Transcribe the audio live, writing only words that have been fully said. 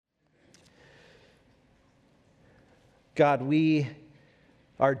God, we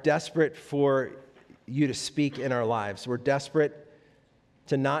are desperate for you to speak in our lives. We're desperate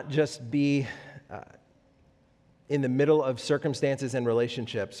to not just be in the middle of circumstances and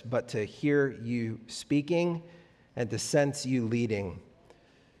relationships, but to hear you speaking and to sense you leading.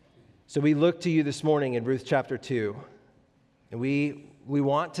 So we look to you this morning in Ruth chapter 2, and we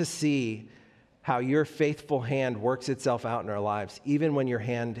want to see how your faithful hand works itself out in our lives, even when your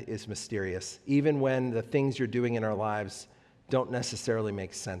hand is mysterious, even when the things you're doing in our lives don't necessarily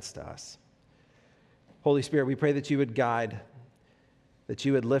make sense to us. Holy Spirit, we pray that you would guide, that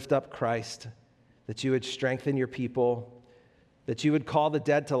you would lift up Christ, that you would strengthen your people, that you would call the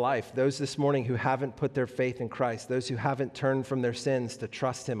dead to life, those this morning who haven't put their faith in Christ, those who haven't turned from their sins to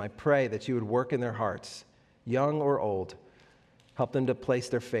trust him. I pray that you would work in their hearts, young or old, help them to place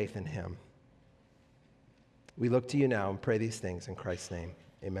their faith in him. We look to you now and pray these things in Christ's name.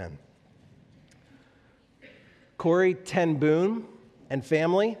 Amen. Corrie ten Boom and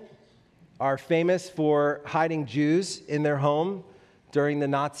family are famous for hiding Jews in their home during the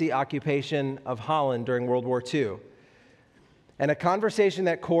Nazi occupation of Holland during World War II. And a conversation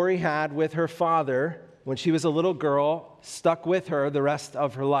that Corrie had with her father when she was a little girl stuck with her the rest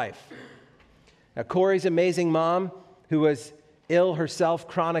of her life. Now, Corrie's amazing mom, who was ill herself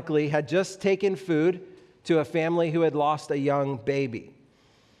chronically, had just taken food to a family who had lost a young baby.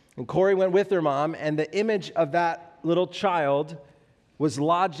 And Corrie went with her mom, and the image of that little child was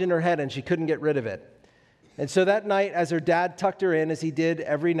lodged in her head, and she couldn't get rid of it. And so that night, as her dad tucked her in, as he did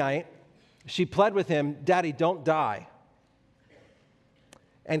every night, she pled with him, "Daddy, don't die."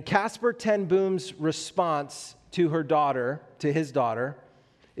 And Casper ten Boom's response to his daughter,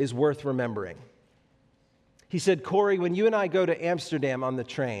 is worth remembering. He said, "Corrie, when you and I go to Amsterdam on the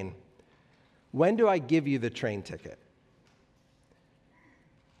train, when do I give you the train ticket?"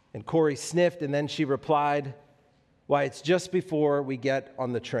 And Corrie sniffed, and then she replied, "Why, it's just before we get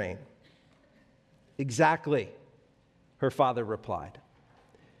on the train." "Exactly," her father replied.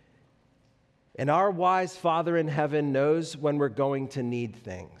 And our wise Father in heaven knows when we're going to need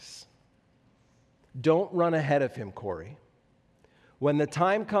things. Don't run ahead of him, Corrie. When the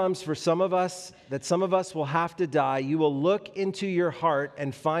time comes for some of us will have to die, you will look into your heart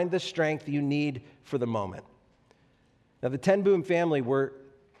and find the strength you need for the moment. Now, the ten Boom family were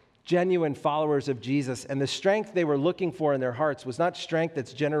genuine followers of Jesus, and the strength they were looking for in their hearts was not strength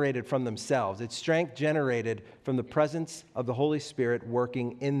that's generated from themselves. It's strength generated from the presence of the Holy Spirit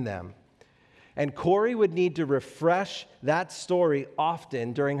working in them. And Corrie would need to refresh that story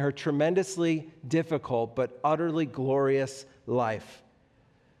often during her tremendously difficult but utterly glorious life.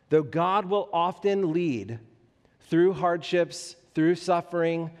 Though God will often lead through hardships, through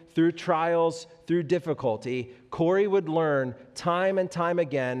suffering, through trials, through difficulty, Corrie would learn time and time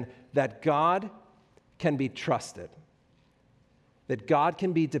again that God can be trusted, that God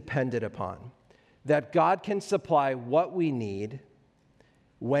can be depended upon, that God can supply what we need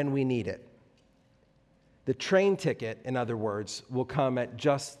when we need it. The train ticket, in other words, will come at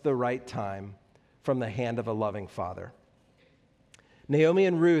just the right time from the hand of a loving Father. Naomi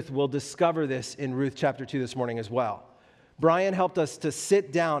and Ruth will discover this in Ruth chapter 2 this morning as well. Brian helped us to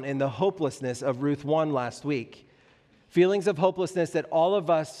sit down in the hopelessness of Ruth 1 last week. Feelings of hopelessness that all of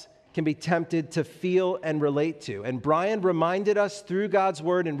us can be tempted to feel and relate to. And Brian reminded us through God's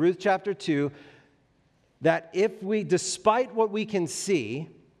word in Ruth chapter 2 that despite what we can see,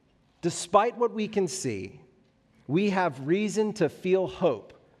 we have reason to feel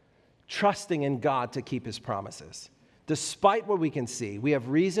hope, trusting in God to keep his promises. Despite what we can see, we have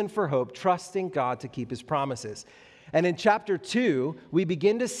reason for hope, trusting God to keep his promises. And in chapter 2, we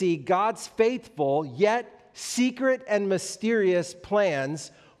begin to see God's faithful yet secret and mysterious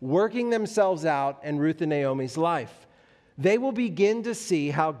plans working themselves out in Ruth and Naomi's life. They will begin to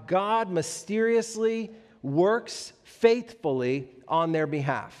see how God mysteriously works faithfully on their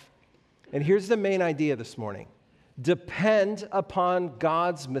behalf. And here's the main idea this morning. Depend upon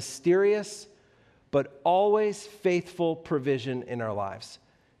God's mysterious but always faithful provision in our lives.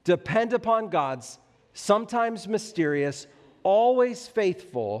 Depend upon God's sometimes mysterious, always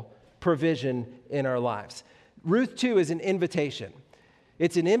faithful provision in our lives. Ruth 2 is an invitation.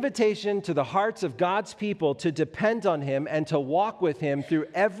 It's an invitation to the hearts of God's people to depend on him and to walk with him through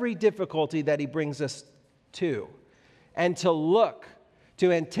every difficulty that he brings us to, and to look,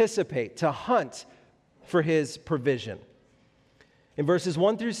 to anticipate, to hunt for his provision. In verses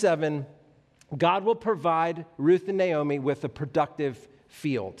 1 through 7, God will provide Ruth and Naomi with a productive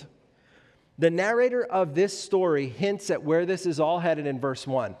field. The narrator of this story hints at where this is all headed in verse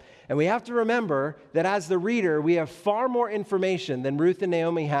 1. And we have to remember that as the reader, we have far more information than Ruth and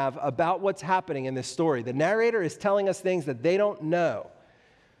Naomi have about what's happening in this story. The narrator is telling us things that they don't know.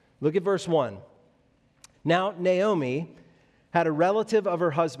 Look at verse 1. Now Naomi had a relative of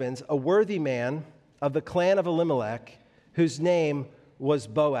her husband's, a worthy man of the clan of Elimelech, whose name was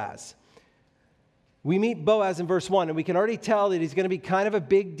Boaz. We meet Boaz in verse 1, and we can already tell that he's going to be kind of a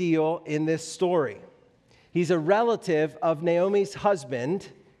big deal in this story. He's a relative of Naomi's husband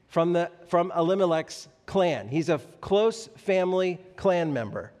from Elimelech's clan. He's a close family clan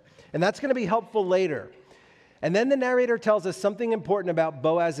member, and that's going to be helpful later. And then the narrator tells us something important about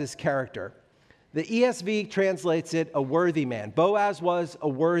Boaz's character. The ESV translates it a worthy man. Boaz was a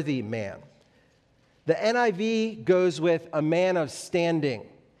worthy man. The NIV goes with a man of standing.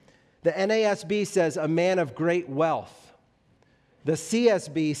 The NASB says a man of great wealth. The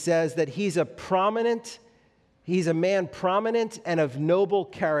CSB says that he's a man prominent and of noble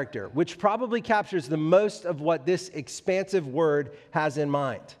character, which probably captures the most of what this expansive word has in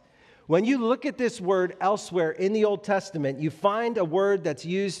mind. When you look at this word elsewhere in the Old Testament, you find a word that's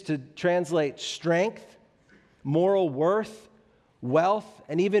used to translate strength, moral worth, wealth,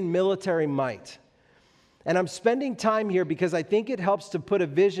 and even military might. And I'm spending time here because I think it helps to put a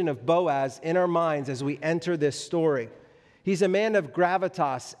vision of Boaz in our minds as we enter this story. He's a man of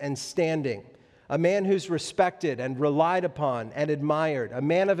gravitas and standing, a man who's respected and relied upon and admired, a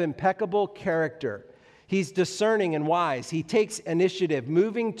man of impeccable character. He's discerning and wise. He takes initiative,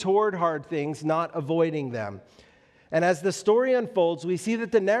 moving toward hard things, not avoiding them. And as the story unfolds, we see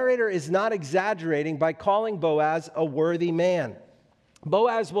that the narrator is not exaggerating by calling Boaz a worthy man.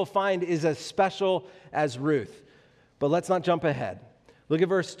 Boaz, we'll find, is as special as Ruth. But let's not jump ahead. Look at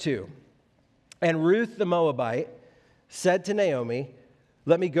verse 2. And Ruth the Moabite said to Naomi,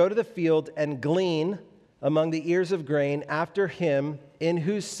 "Let me go to the field and glean among the ears of grain after him in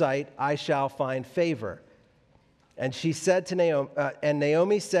whose sight I shall find favor." And she said to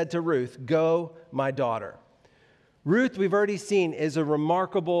Naomi said to Ruth, "Go, my daughter." Ruth, we've already seen, is a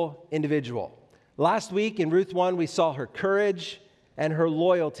remarkable individual. Last week in Ruth 1, we saw her courage and her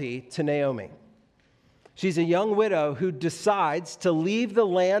loyalty to Naomi. She's a young widow who decides to leave the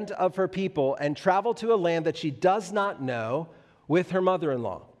land of her people and travel to a land that she does not know with her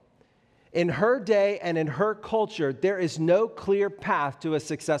mother-in-law. In her day and in her culture, there is no clear path to a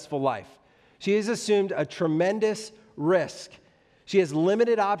successful life. She has assumed a tremendous risk. She has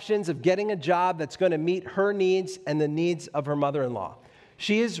limited options of getting a job that's going to meet her needs and the needs of her mother-in-law.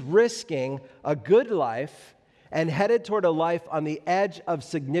 She is risking a good life and headed toward a life on the edge of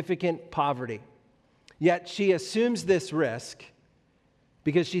significant poverty. Yet she assumes this risk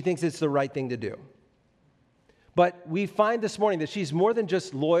because she thinks it's the right thing to do. But we find this morning that she's more than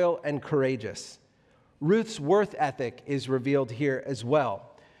just loyal and courageous. Ruth's worth ethic is revealed here as well.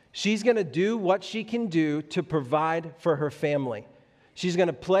 She's going to do what she can do to provide for her family. She's going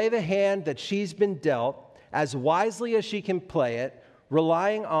to play the hand that she's been dealt as wisely as she can play it,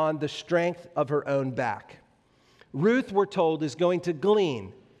 relying on the strength of her own back. Ruth, we're told, is going to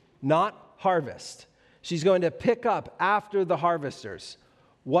glean, not harvest. She's going to pick up after the harvesters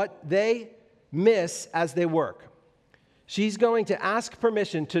what they miss as they work. She's going to ask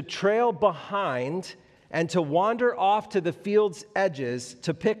permission to trail behind and to wander off to the field's edges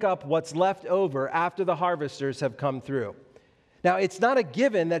to pick up what's left over after the harvesters have come through. Now, it's not a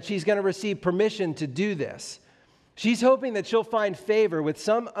given that she's going to receive permission to do this. She's hoping that she'll find favor with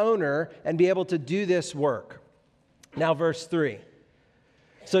some owner and be able to do this work. Now, verse 3.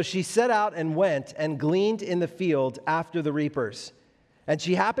 So she set out and went and gleaned in the field after the reapers. And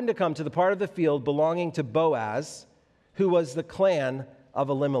she happened to come to the part of the field belonging to Boaz, who was the clan of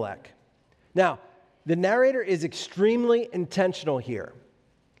Elimelech. Now, the narrator is extremely intentional here.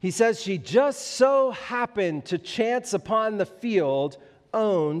 He says she just so happened to chance upon the field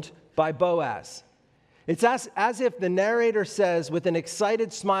owned by Boaz. It's as if the narrator says with an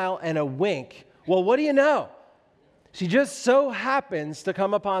excited smile and a wink, "Well, what do you know? She just so happens to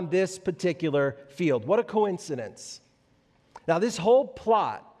come upon this particular field." What a coincidence. Now, this whole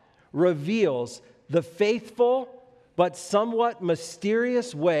plot reveals the faithful but somewhat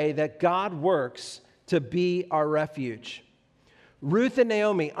mysterious way that God works to be our refuge. Ruth and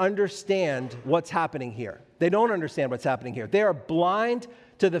Naomi understand what's happening here. They don't understand what's happening here. They are blind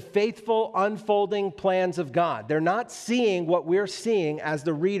to the faithful unfolding plans of God. They're not seeing what we're seeing as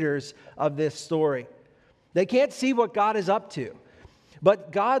the readers of this story. They can't see what God is up to.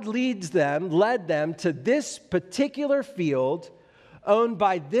 But God led them to this particular field owned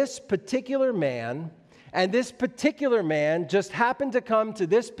by this particular man, And this particular man just happened to come to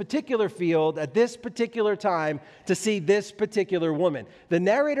this particular field at this particular time to see this particular woman. The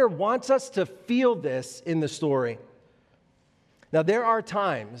narrator wants us to feel this in the story. Now, there are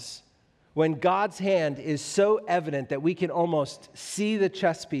times when God's hand is so evident that we can almost see the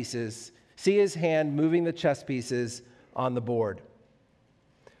chess pieces, see his hand moving the chess pieces on the board.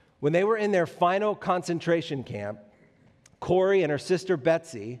 When they were in their final concentration camp, Corey and her sister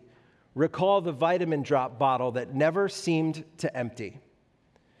Betsy recall the vitamin drop bottle that never seemed to empty.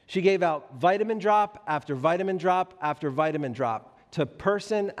 She gave out vitamin drop after vitamin drop after vitamin drop to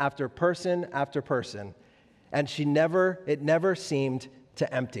person after person after person, and it never seemed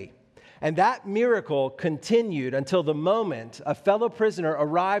to empty. And that miracle continued until the moment a fellow prisoner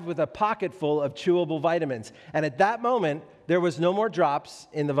arrived with a pocket full of chewable vitamins. And at that moment, there was no more drops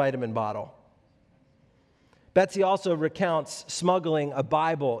in the vitamin bottle. Betsy also recounts smuggling a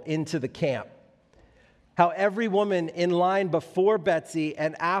Bible into the camp. How every woman in line before Betsy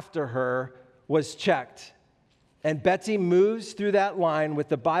and after her was checked. And Betsy moves through that line with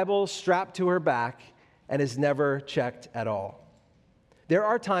the Bible strapped to her back and is never checked at all. There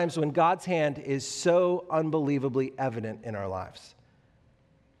are times when God's hand is so unbelievably evident in our lives.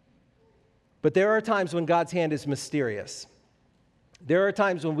 But there are times when God's hand is mysterious. There are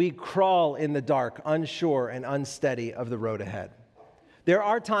times when we crawl in the dark, unsure and unsteady of the road ahead. There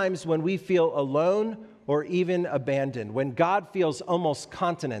are times when we feel alone or even abandoned, when God feels almost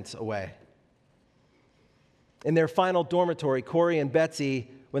continents away. In their final dormitory, Corey and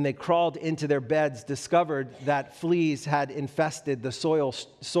Betsy, when they crawled into their beds, discovered that fleas had infested the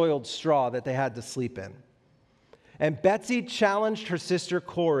soiled straw that they had to sleep in. And Betsy challenged her sister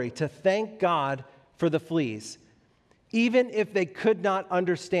Corey to thank God for the fleas, even if they could not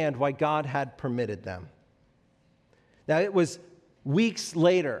understand why God had permitted them. Now, it was weeks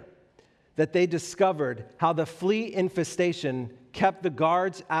later that they discovered how the flea infestation kept the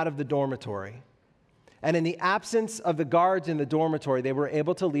guards out of the dormitory. And in the absence of the guards in the dormitory, they were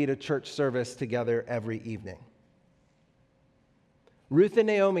able to lead a church service together every evening. Ruth and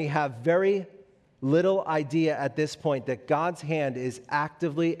Naomi have very little idea at this point that God's hand is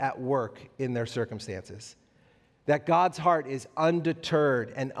actively at work in their circumstances. That God's heart is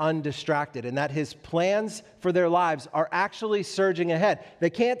undeterred and undistracted, and that his plans for their lives are actually surging ahead. They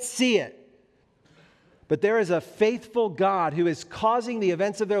can't see it, but there is a faithful God who is causing the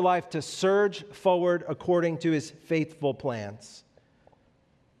events of their life to surge forward according to his faithful plans.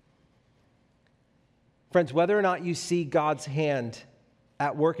 Friends, whether or not you see God's hand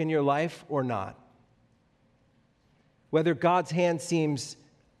at work in your life or not, whether God's hand seems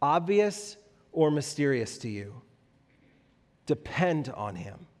obvious or mysterious to you, depend on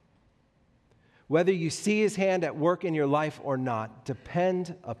him. Whether you see his hand at work in your life or not,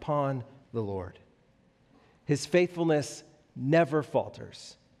 depend upon the Lord. His faithfulness never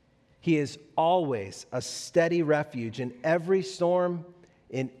falters. He is always a steady refuge in every storm,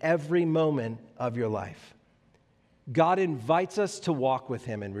 in every moment of your life. God invites us to walk with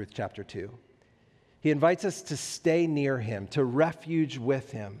him in Ruth chapter 2. He invites us to stay near him, to refuge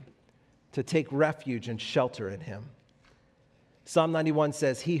with him, to take refuge and shelter in him. Psalm 91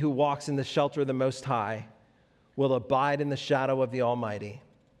 says, "He who walks in the shelter of the Most High will abide in the shadow of the Almighty.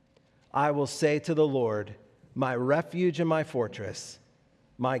 I will say to the Lord, my refuge and my fortress,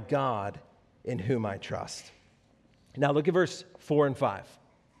 my God in whom I trust." Now look at verse 4 and 5.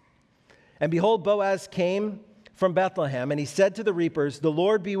 "And behold, Boaz came from Bethlehem, and he said to the reapers, 'The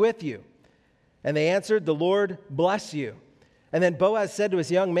Lord be with you.' And they answered, 'The Lord bless you.' And then Boaz said to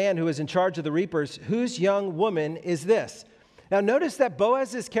his young man who was in charge of the reapers, 'Whose young woman is this?'" Now notice that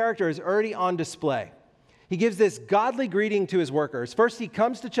Boaz's character is already on display. He gives this godly greeting to his workers. First, he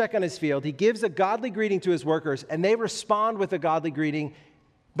comes to check on his field. He gives a godly greeting to his workers, and they respond with a godly greeting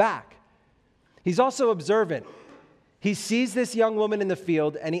back. He's also observant. He sees this young woman in the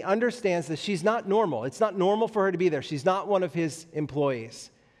field, and he understands that she's not normal. It's not normal for her to be there. She's not one of his employees.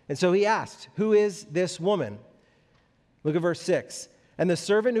 And so he asks, "Who is this woman?" Look at verse 6. "And the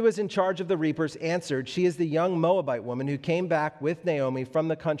servant who was in charge of the reapers answered, 'She is the young Moabite woman who came back with Naomi from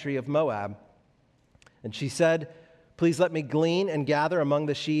the country of Moab.' And she said, 'Please let me glean and gather among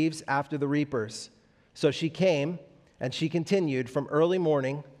the sheaves after the reapers.' So she came, and she continued from early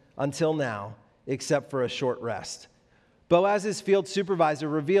morning until now, except for a short rest." Boaz's field supervisor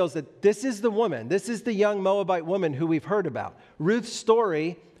reveals that this is the woman, this is the young Moabite woman who we've heard about. Ruth's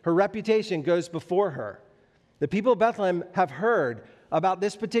story, her reputation goes before her. The people of Bethlehem have heard about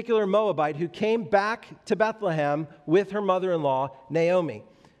this particular Moabite who came back to Bethlehem with her mother-in-law, Naomi.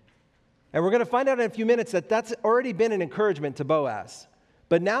 And we're going to find out in a few minutes that that's already been an encouragement to Boaz.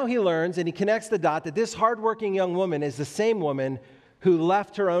 But now he learns, and he connects the dot, that this hardworking young woman is the same woman who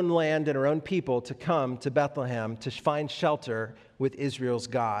left her own land and her own people to come to Bethlehem to find shelter with Israel's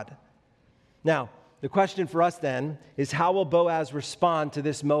God. Now, the question for us then is, how will Boaz respond to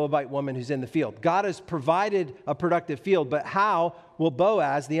this Moabite woman who's in the field? God has provided a productive field, but how will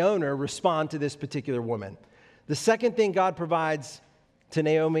Boaz, the owner, respond to this particular woman? The second thing God provides to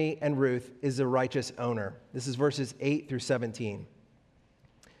Naomi and Ruth is a righteous owner. This is verses 8 through 17.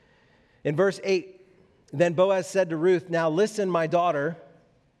 In verse 8, then Boaz said to Ruth, "Now listen, my daughter,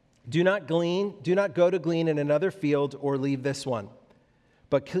 do not go to glean in another field or leave this one.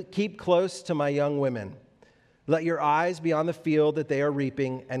 But keep close to my young women. Let your eyes be on the field that they are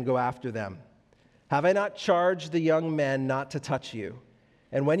reaping and go after them. Have I not charged the young men not to touch you?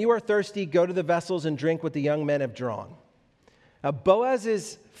 And when you are thirsty, go to the vessels and drink what the young men have drawn." Now,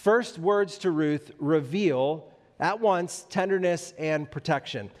 Boaz's first words to Ruth reveal at once tenderness and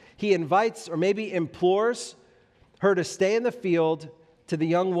protection. He invites, or maybe implores, her to stay in the field to the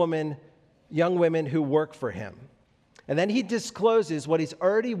young women who work for him. And then he discloses what he's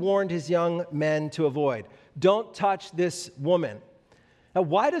already warned his young men to avoid. Don't touch this woman. Now,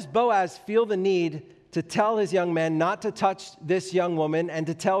 why does Boaz feel the need to tell his young men not to touch this young woman and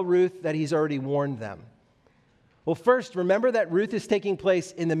to tell Ruth that he's already warned them? Well, first, remember that Ruth is taking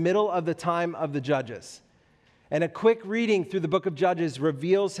place in the middle of the time of the Judges. And a quick reading through the book of Judges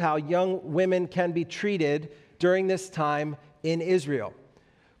reveals how young women can be treated during this time in Israel.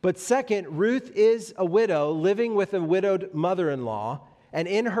 But second, Ruth is a widow living with a widowed mother-in-law, and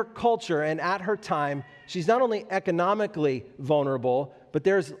in her culture and at her time, she's not only economically vulnerable, but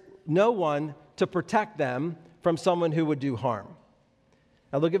there's no one to protect them from someone who would do harm.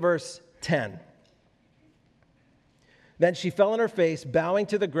 Now look at verse 10. Then she fell on her face, bowing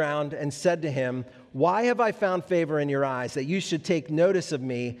to the ground, and said to him, "Why have I found favor in your eyes, that you should take notice of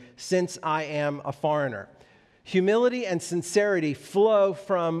me, since I am a foreigner?" Humility and sincerity flow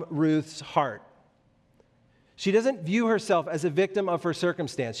from Ruth's heart. She doesn't view herself as a victim of her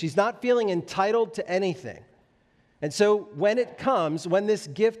circumstance. She's not feeling entitled to anything. And so when this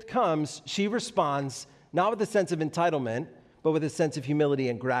gift comes, she responds not with a sense of entitlement, but with a sense of humility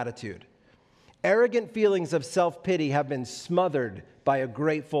and gratitude. Arrogant feelings of self-pity have been smothered by a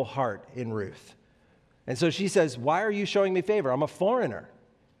grateful heart in Ruth. And so she says, "Why are you showing me favor? I'm a foreigner.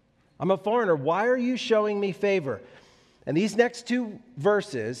 Why are you showing me favor?" And these next two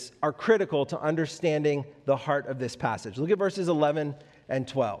verses are critical to understanding the heart of this passage. Look at verses 11 and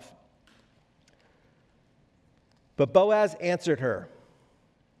 12. But Boaz answered her,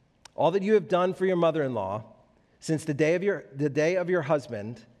 "All that you have done for your mother-in-law since the day of your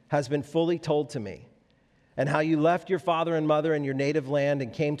husband has been fully told to me, and how you left your father and mother and your native land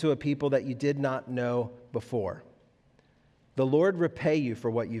and came to a people that you did not know before. The Lord repay you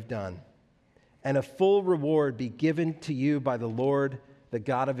for what you've done, and a full reward be given to you by the Lord, the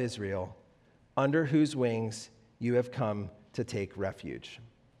God of Israel, under whose wings you have come to take refuge."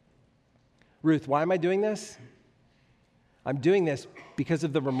 Ruth, why am I doing this? I'm doing this because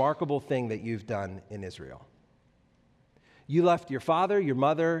of the remarkable thing that you've done in Israel. You left your father, your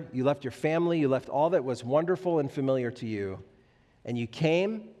mother, you left your family, you left all that was wonderful and familiar to you, and you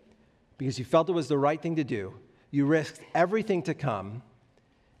came because you felt it was the right thing to do. You risked everything to come,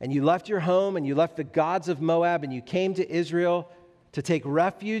 and you left your home, and you left the gods of Moab, and you came to Israel to take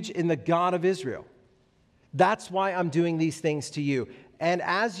refuge in the God of Israel. That's why I'm doing these things to you. And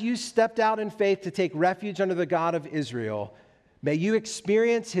as you stepped out in faith to take refuge under the God of Israel, may you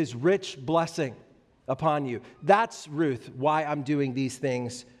experience his rich blessing upon you. That's, Ruth, why I'm doing these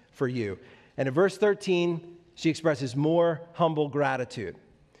things for you. And in verse 13, she expresses more humble gratitude.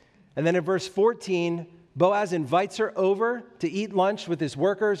 And then in verse 14, Boaz invites her over to eat lunch with his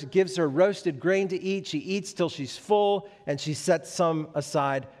workers, gives her roasted grain to eat. She eats till she's full, and she sets some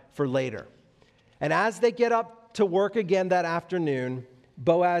aside for later. And as they get up to work again that afternoon,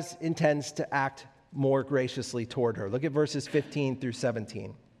 Boaz intends to act more graciously toward her. Look at verses 15 through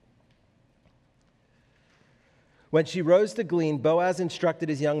 17. When she rose to glean, Boaz instructed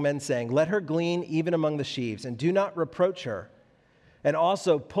his young men, saying, "Let her glean even among the sheaves, and do not reproach her. And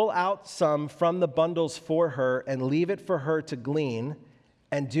also pull out some from the bundles for her, and leave it for her to glean,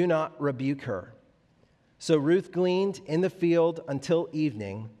 and do not rebuke her." So Ruth gleaned in the field until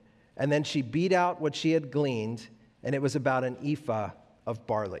evening, and then she beat out what she had gleaned, and it was about an ephah of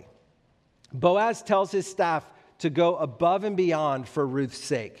barley. Boaz tells his staff to go above and beyond for Ruth's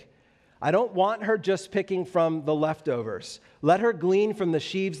sake. I don't want her just picking from the leftovers. Let her glean from the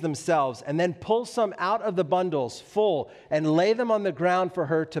sheaves themselves, and then pull some out of the bundles full and lay them on the ground for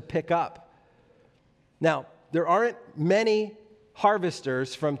her to pick up. Now, there aren't many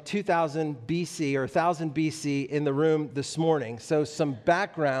harvesters from 2000 BC or 1000 BC in the room this morning, so some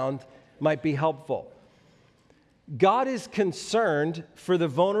background might be helpful. God is concerned for the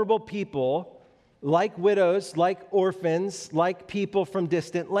vulnerable people, like widows, like orphans, like people from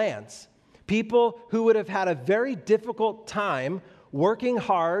distant lands. People who would have had a very difficult time working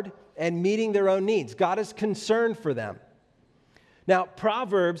hard and meeting their own needs. God is concerned for them. Now,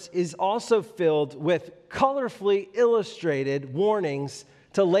 Proverbs is also filled with colorfully illustrated warnings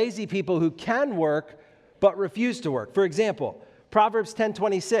to lazy people who can work but refuse to work. For example, Proverbs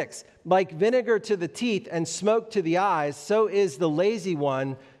 10:26, like vinegar to the teeth and smoke to the eyes, so is the lazy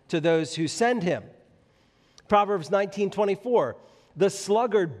one to those who send him. Proverbs 19:24, the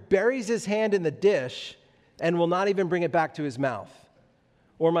sluggard buries his hand in the dish and will not even bring it back to his mouth.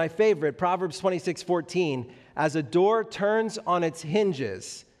 Or my favorite, Proverbs 26:14, as a door turns on its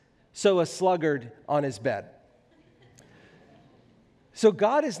hinges, so a sluggard on his bed. So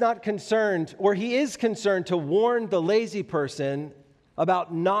God is not concerned, or he is concerned to warn the lazy person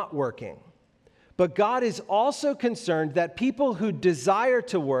about not working. But God is also concerned that people who desire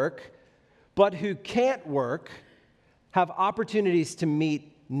to work, but who can't work, have opportunities to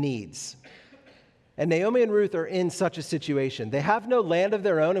meet needs. And Naomi and Ruth are in such a situation. They have no land of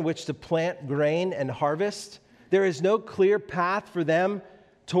their own in which to plant grain and harvest. There is no clear path for them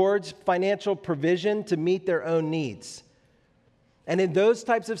towards financial provision to meet their own needs. And in those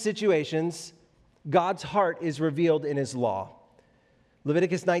types of situations, God's heart is revealed in his law.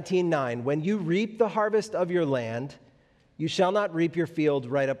 Leviticus 19:9, when you reap the harvest of your land, you shall not reap your field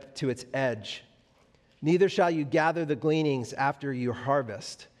right up to its edge. Neither shall you gather the gleanings after you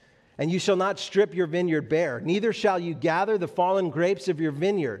harvest. And you shall not strip your vineyard bare. Neither shall you gather the fallen grapes of your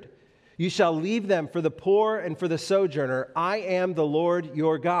vineyard. You shall leave them for the poor and for the sojourner. I am the Lord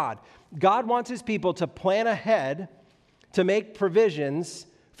your God. God wants his people to plan ahead to make provisions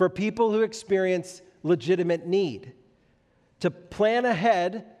for people who experience legitimate need. To plan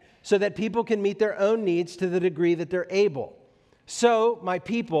ahead so that people can meet their own needs to the degree that they're able. So, my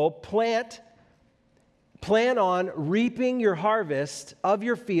people, plan on reaping your harvest of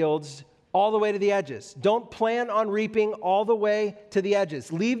your fields all the way to the edges. Don't plan on reaping all the way to the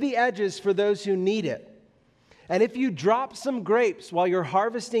edges. Leave the edges for those who need it. And if you drop some grapes while you're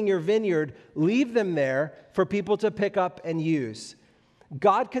harvesting your vineyard, leave them there for people to pick up and use.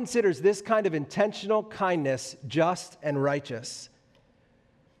 God considers this kind of intentional kindness just and righteous.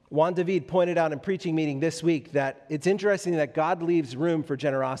 Juan David pointed out in preaching meeting this week that it's interesting that God leaves room for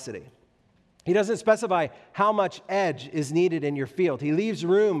generosity. He doesn't specify how much edge is needed in your field. He leaves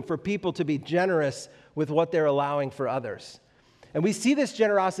room for people to be generous with what they're allowing for others. And we see this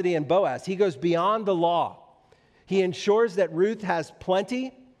generosity in Boaz. He goes beyond the law. He ensures that Ruth has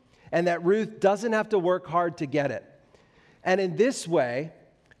plenty and that Ruth doesn't have to work hard to get it. And in this way,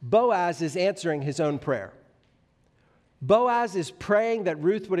 Boaz is answering his own prayer. Boaz is praying that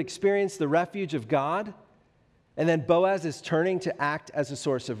Ruth would experience the refuge of God, and then Boaz is turning to act as a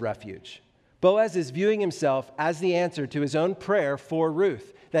source of refuge. Boaz is viewing himself as the answer to his own prayer for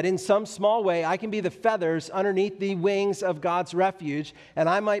Ruth, that in some small way I can be the feathers underneath the wings of God's refuge, and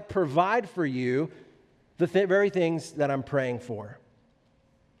I might provide for you the very things that I'm praying for.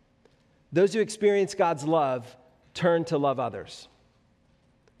 Those who experience God's love turn to love others.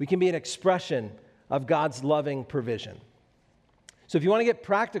 We can be an expression of God's loving provision. So if you want to get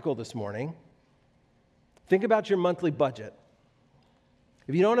practical this morning, think about your monthly budget.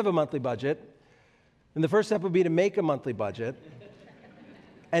 If you don't have a monthly budget, then the first step would be to make a monthly budget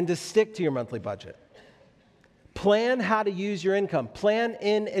and to stick to your monthly budget. Plan how to use your income. Plan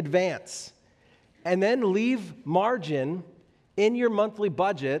in advance. And then leave margin in your monthly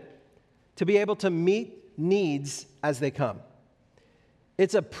budget to be able to meet needs as they come.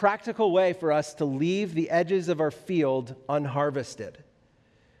 It's a practical way for us to leave the edges of our field unharvested.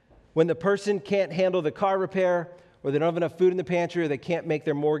 When the person can't handle the car repair, or they don't have enough food in the pantry, or they can't make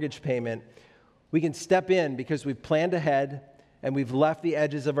their mortgage payment, we can step in because we've planned ahead and we've left the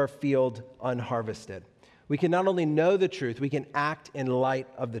edges of our field unharvested. We can not only know the truth, we can act in light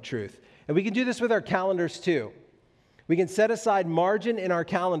of the truth. And we can do this with our calendars too. We can set aside margin in our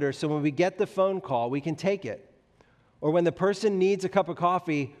calendar so when we get the phone call, we can take it. Or when the person needs a cup of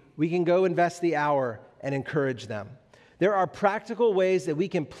coffee, we can go invest the hour and encourage them. There are practical ways that we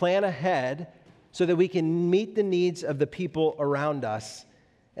can plan ahead so that we can meet the needs of the people around us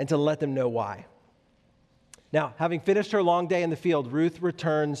and to let them know why. Now, having finished her long day in the field, Ruth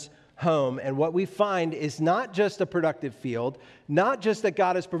returns home, and what we find is not just a productive field, not just that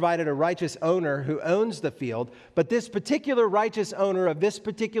God has provided a righteous owner who owns the field, but this particular righteous owner of this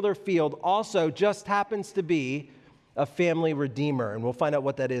particular field also just happens to be a family redeemer, and we'll find out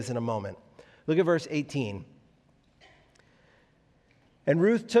what that is in a moment. Look at verse 18. And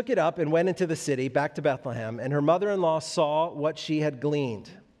Ruth took it up and went into the city, back to Bethlehem, and her mother-in-law saw what she had gleaned.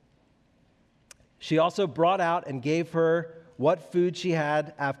 She also brought out and gave her what food she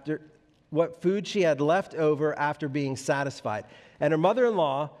had left over after being satisfied. And her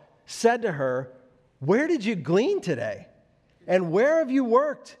mother-in-law said to her, "Where did you glean today? And where have you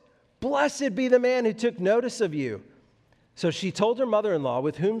worked? Blessed be the man who took notice of you." So she told her mother-in-law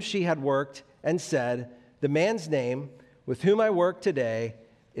with whom she had worked and said, "The man's name with whom I work today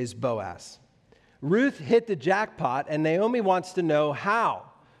is Boaz." Ruth hit the jackpot, and Naomi wants to know how.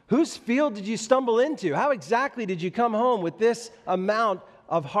 Whose field did you stumble into? How exactly did you come home with this amount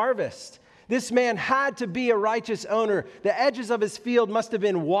of harvest? This man had to be a righteous owner. The edges of his field must have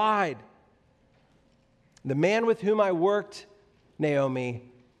been wide. The man with whom I worked, Naomi,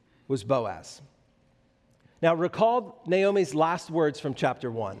 was Boaz. Now recall Naomi's last words from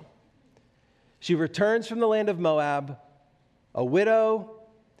chapter 1. She returns from the land of Moab, a widow.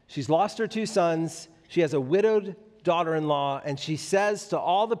 She's lost her 2 sons. She has a widowed daughter-in-law, and she says to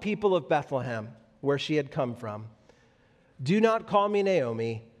all the people of Bethlehem, where she had come from, "Do not call me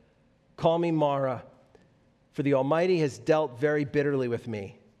Naomi, call me Mara, for the Almighty has dealt very bitterly with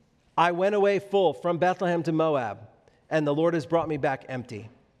me. I went away full from Bethlehem to Moab, and the Lord has brought me back empty.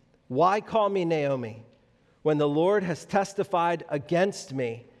 Why call me Naomi, when the Lord has testified against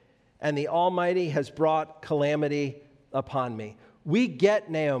me, and the Almighty has brought calamity upon me?" We get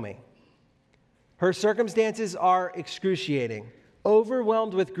Naomi. Her circumstances are excruciating.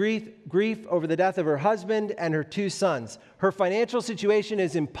 Overwhelmed with grief over the death of her husband and her 2 sons. Her financial situation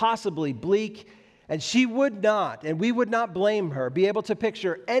is impossibly bleak, and she would not, and we would not blame her, be able to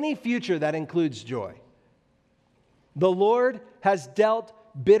picture any future that includes joy. The Lord has dealt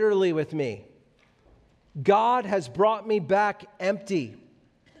bitterly with me. God has brought me back empty.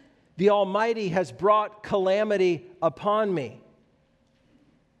 The Almighty has brought calamity upon me.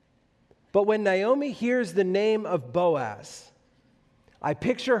 But when Naomi hears the name of Boaz, I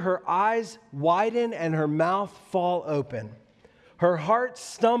picture her eyes widen and her mouth fall open. Her heart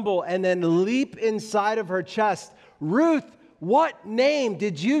stumble and then leap inside of her chest. "Ruth, what name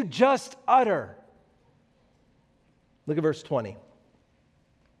did you just utter?" Look at verse 20.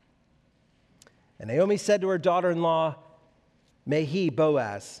 And Naomi said to her daughter-in-law, "May he,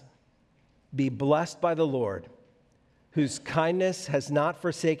 Boaz, be blessed by the Lord, whose kindness has not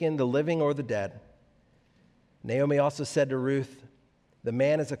forsaken the living or the dead." Naomi also said to Ruth, "The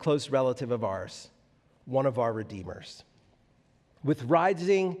man is a close relative of ours, one of our redeemers." With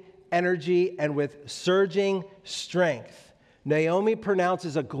rising energy and with surging strength, Naomi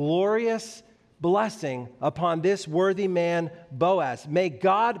pronounces a glorious blessing upon this worthy man, Boaz. May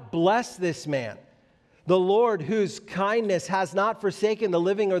God bless this man, the Lord whose kindness has not forsaken the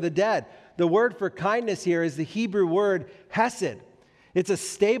living or the dead. The word for kindness here is the Hebrew word hesed. It's a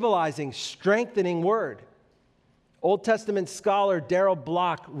stabilizing, strengthening word. Old Testament scholar Darrell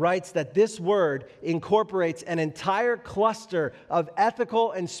Block writes that this word incorporates an entire cluster of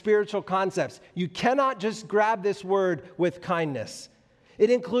ethical and spiritual concepts. You cannot just grab this word with kindness. It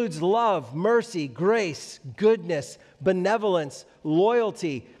includes love, mercy, grace, goodness, benevolence,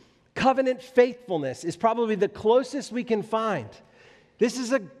 loyalty. Covenant faithfulness is probably the closest we can find. This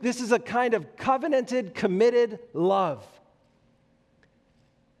is a kind of covenanted, committed love.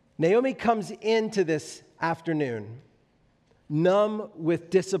 Naomi comes into this afternoon numb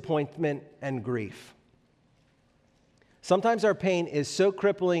with disappointment and grief. Sometimes our pain is so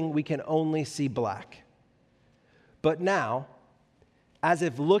crippling we can only see black. But now, as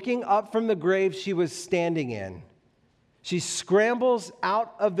if looking up from the grave she was standing in, she scrambles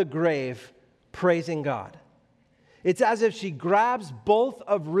out of the grave praising God. It's as if she grabs both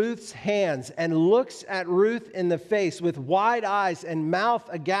of Ruth's hands and looks at Ruth in the face with wide eyes and mouth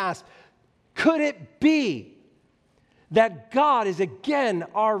aghast. Could it be that God is again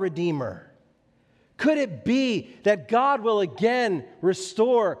our Redeemer? Could it be that God will again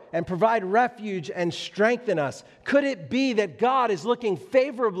restore and provide refuge and strengthen us? Could it be that God is looking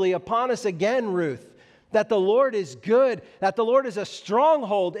favorably upon us again, Ruth? That the Lord is good, that the Lord is a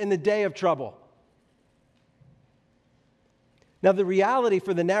stronghold in the day of trouble. Now, the reality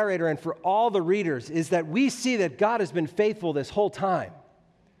for the narrator and for all the readers is that we see that God has been faithful this whole time.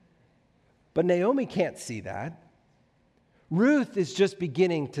 But Naomi can't see that. Ruth is just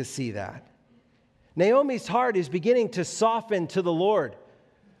beginning to see that. Naomi's heart is beginning to soften to the Lord.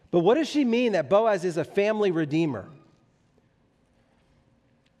 But what does she mean that Boaz is a family redeemer?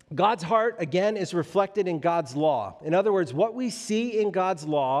 God's heart, again, is reflected in God's law. In other words, what we see in God's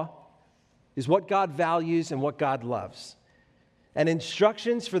law is what God values and what God loves. And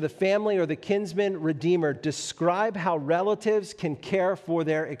instructions for the family or the kinsman redeemer describe how relatives can care for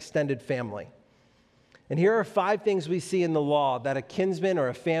their extended family. And here are 5 things we see in the law that a kinsman or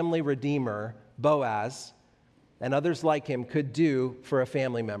a family redeemer, Boaz, and others like him could do for a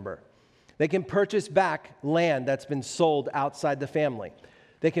family member. They can purchase back land that's been sold outside the family.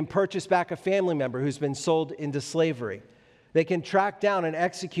 They can purchase back a family member who's been sold into slavery. They can track down and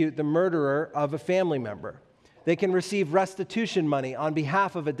execute the murderer of a family member. They can receive restitution money on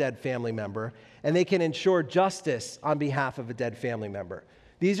behalf of a dead family member, and they can ensure justice on behalf of a dead family member.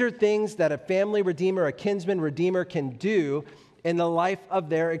 These are things that a family redeemer, a kinsman redeemer can do in the life of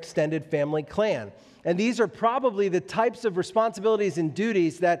their extended family clan. And these are probably the types of responsibilities and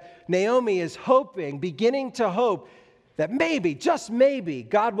duties that Naomi is beginning to hope, that maybe, just maybe,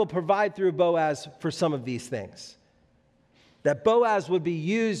 God will provide through Boaz for some of these things. That Boaz would be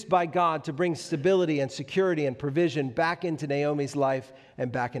used by God to bring stability and security and provision back into Naomi's life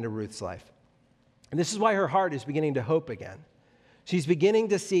and back into Ruth's life. And this is why her heart is beginning to hope again. She's beginning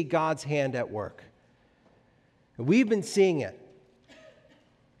to see God's hand at work. And we've been seeing it.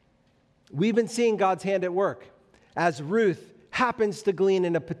 We've been seeing God's hand at work as Ruth happens to glean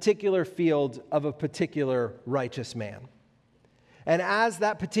in a particular field of a particular righteous man. And as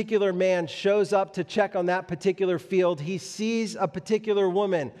that particular man shows up to check on that particular field, he sees a particular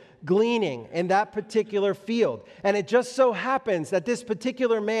woman gleaning in that particular field. And it just so happens that this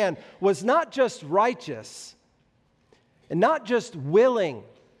particular man was not just righteous and not just willing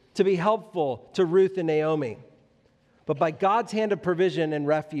to be helpful to Ruth and Naomi, but by God's hand of provision and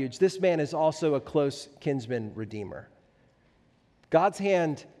refuge, this man is also a close kinsman redeemer. God's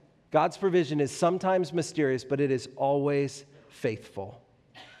hand, God's provision is sometimes mysterious, but it is always faithful.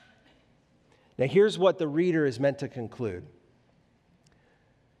 Now, here's what the reader is meant to conclude.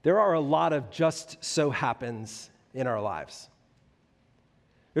 There are a lot of just so happens in our lives.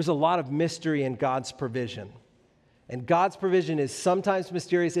 There's a lot of mystery in God's provision. And God's provision is sometimes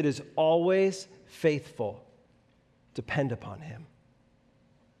mysterious. It is always faithful. Depend upon him.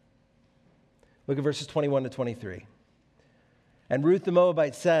 Look at verses 21 to 23. And Ruth the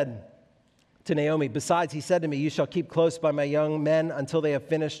Moabite said to Naomi, besides, he said to me, you shall keep close by my young men until they have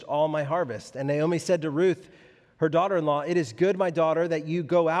finished all my harvest. And Naomi said to Ruth, her daughter-in-law, it is good, my daughter, that you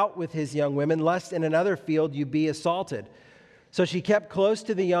go out with his young women, lest in another field you be assaulted. So she kept close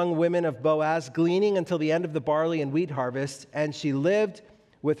to the young women of Boaz, gleaning until the end of the barley and wheat harvest, and she lived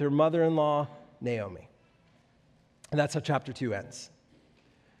with her mother-in-law, Naomi. And that's how chapter 2 ends.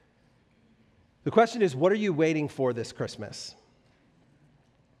 The question is, what are you waiting for this Christmas?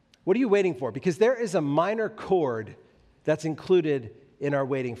 What are you waiting for? Because there is a minor chord that's included in our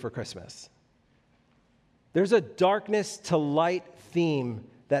waiting for Christmas. There's a darkness to light theme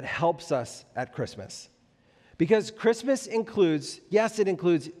that helps us at Christmas. Because Christmas includes, yes, it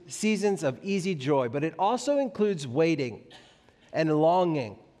includes seasons of easy joy, but it also includes waiting and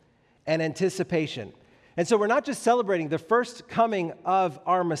longing and anticipation. And so we're not just celebrating the first coming of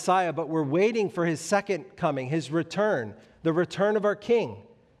our Messiah, but we're waiting for his second coming, his return, the return of our King.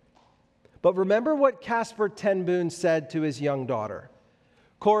 But remember what Casper ten Boom said to his young daughter.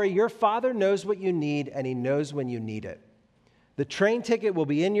 Corey, your father knows what you need, and he knows when you need it. The train ticket will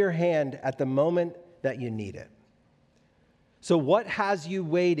be in your hand at the moment that you need it. So what has you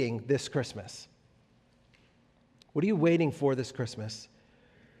waiting this Christmas? What are you waiting for this Christmas?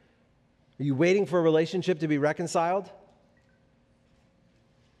 Are you waiting for a relationship to be reconciled?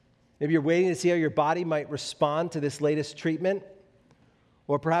 Maybe you're waiting to see how your body might respond to this latest treatment.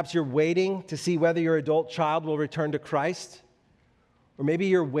 Or perhaps you're waiting to see whether your adult child will return to Christ. Or maybe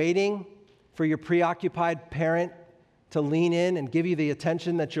you're waiting for your preoccupied parent to lean in and give you the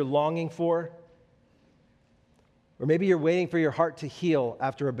attention that you're longing for. Or maybe you're waiting for your heart to heal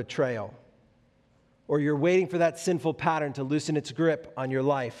after a betrayal. Or you're waiting for that sinful pattern to loosen its grip on your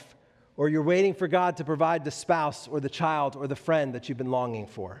life. Or you're waiting for God to provide the spouse or the child or the friend that you've been longing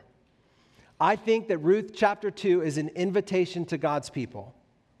for. I think that Ruth chapter 2 is an invitation to God's people.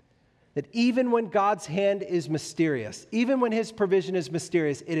 That even when God's hand is mysterious, even when his provision is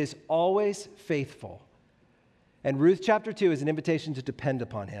mysterious, it is always faithful. And Ruth chapter 2 is an invitation to depend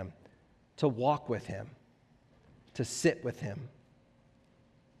upon him, to walk with him, to sit with him.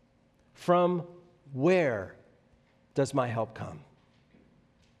 From where does my help come?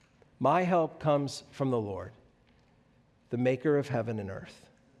 My help comes from the Lord, the maker of heaven and earth.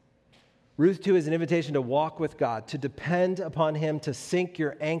 Ruth 2 is an invitation to walk with God, to depend upon him, to sink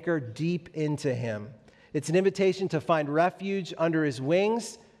your anchor deep into him. It's an invitation to find refuge under his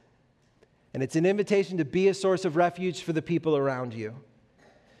wings, and it's an invitation to be a source of refuge for the people around you.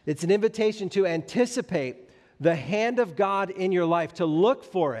 It's an invitation to anticipate the hand of God in your life, to look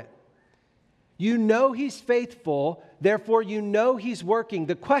for it. You know He's faithful, therefore you know He's working.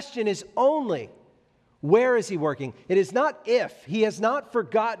 The question is only, where is He working? It is not if. He has not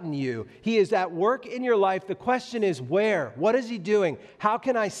forgotten you. He is at work in your life. The question is where? What is He doing? How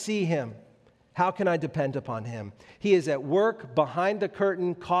can I see Him? How can I depend upon Him? He is at work behind the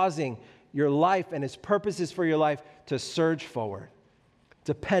curtain, causing your life and His purposes for your life to surge forward.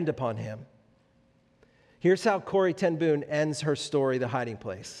 Depend upon Him. Here's how Corrie ten Boom ends her story, The Hiding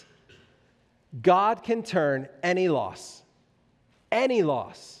Place. God can turn any loss,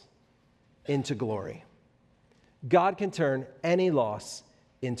 into glory. God can turn any loss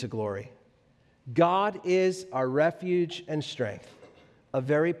into glory. God is our refuge and strength, a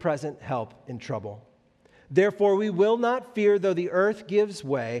very present help in trouble. Therefore we will not fear though the earth gives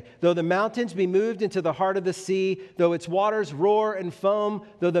way, though the mountains be moved into the heart of the sea, though its waters roar and foam,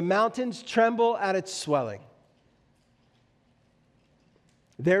 though the mountains tremble at its swelling.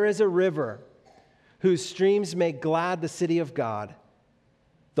 There is a river whose streams make glad the city of God,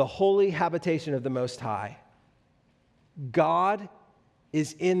 the holy habitation of the Most High. God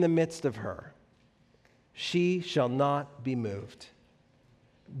is in the midst of her. She shall not be moved.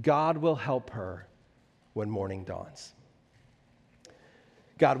 God will help her when morning dawns.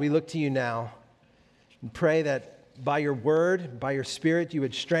 God, we look to you now and pray that by your word, by your Spirit, you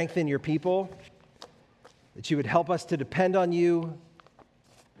would strengthen your people, that you would help us to depend on you.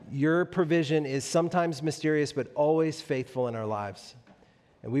 Your provision is sometimes mysterious, but always faithful in our lives.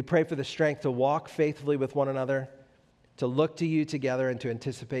 And we pray for the strength to walk faithfully with one another, to look to you together, and to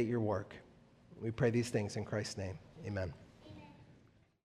anticipate your work. We pray these things in Christ's name. Amen.